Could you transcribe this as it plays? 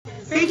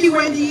Thank you,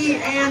 Wendy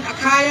and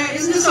Akaya.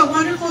 Isn't this a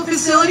wonderful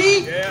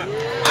facility? Yeah.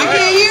 I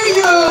can't hear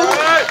you.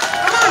 Right.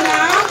 Come on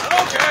now.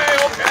 Okay.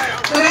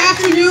 Good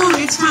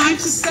afternoon. It's time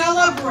to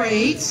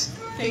celebrate.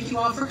 Thank you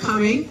all for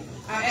coming.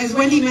 As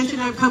Wendy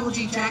mentioned, I'm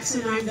Kamaljit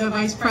Jackson. I'm the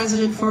Vice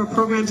President for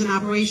Programs and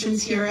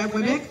Operations here at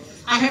WWBIC.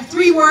 I have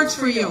 3 words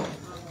for you.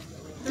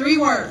 3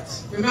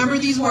 words. Remember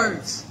these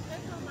words.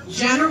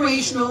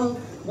 Generational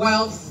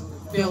wealth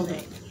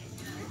building.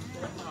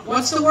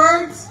 What's the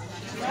words?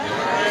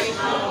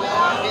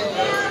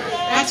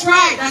 That's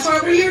right. That's why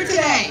we're here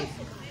today.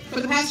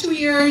 For the past 2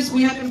 years,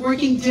 we have been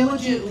working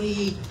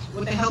diligently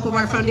with the help of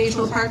our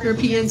foundational partner,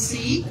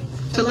 PNC,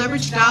 to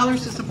leverage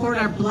dollars to support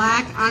our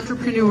Black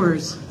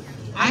entrepreneurs.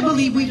 I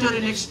believe we've done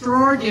an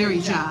extraordinary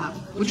job.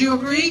 Would you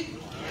agree?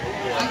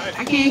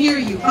 I can't hear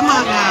you. Come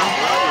on now.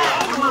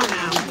 Come on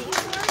now.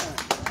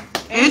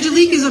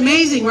 Angelique is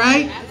amazing,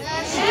 right?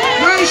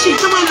 Where is she?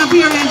 Come on up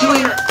here,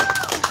 Angelique.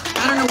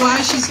 I don't know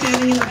why she's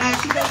standing in the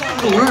back. She does all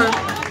the work.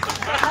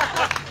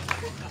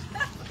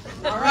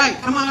 All right,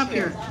 come on up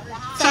here.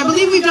 So I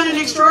believe we've done an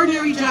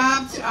extraordinary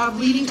job of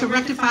leading to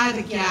rectify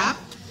the gap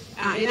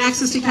in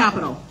access to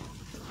capital.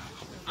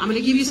 I'm going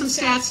to give you some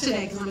stats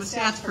today because I'm a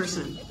stats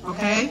person,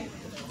 okay?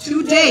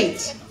 To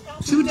date,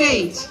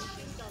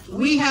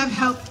 we have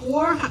helped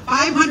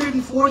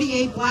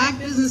 548 Black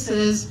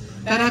businesses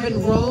that have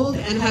enrolled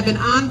and have been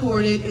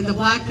onboarded in the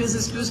Black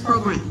Business Boost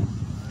program.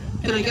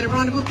 Can I get a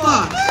round of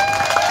applause?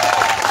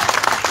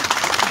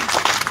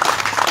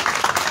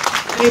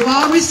 They've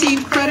all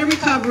received credit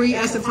recovery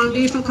as the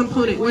foundational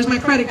component. Where's my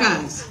credit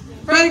guys?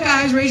 Credit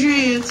guys, raise your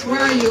hands. Where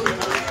are you?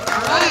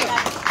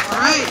 All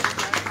right.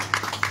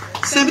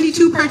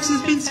 72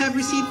 participants have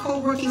received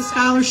co-working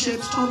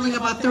scholarships totaling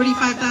about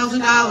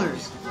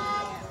 $35,000.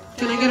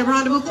 Can I get a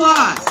round of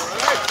applause?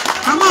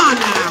 Come on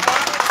now.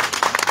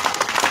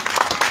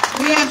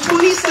 We have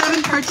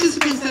 27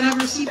 participants that have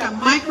received a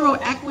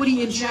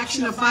micro-equity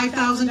injection of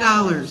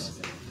 $5,000.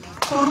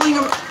 Totaling,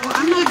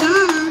 I'm not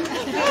done.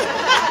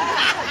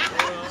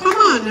 Come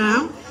on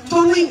now.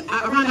 Totaling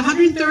around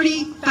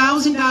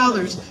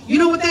 $130,000. You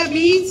know what that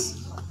means?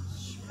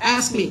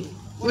 Ask me.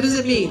 What does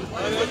it mean?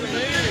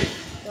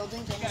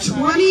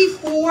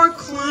 24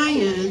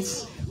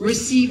 clients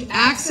received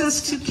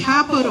access to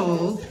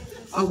capital,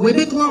 a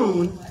WWBIC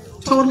loan,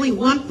 totaling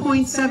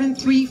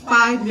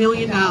 $1.735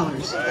 million.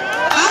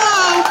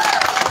 Hello?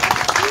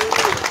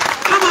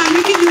 Come on,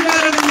 you can do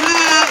better than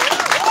that.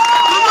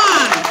 Come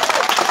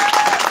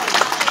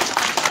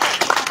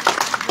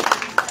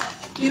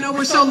on. You know,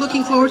 we're so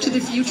looking forward to the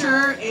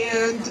future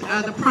and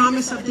the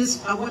promise of this,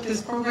 what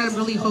this program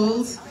really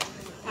holds.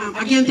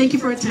 Again, thank you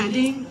for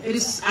attending.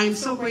 I'm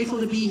so grateful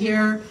to be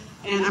here,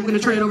 and I'm going to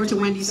turn it over to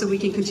Wendy so we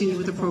can continue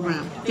with the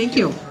program. Thank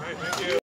you.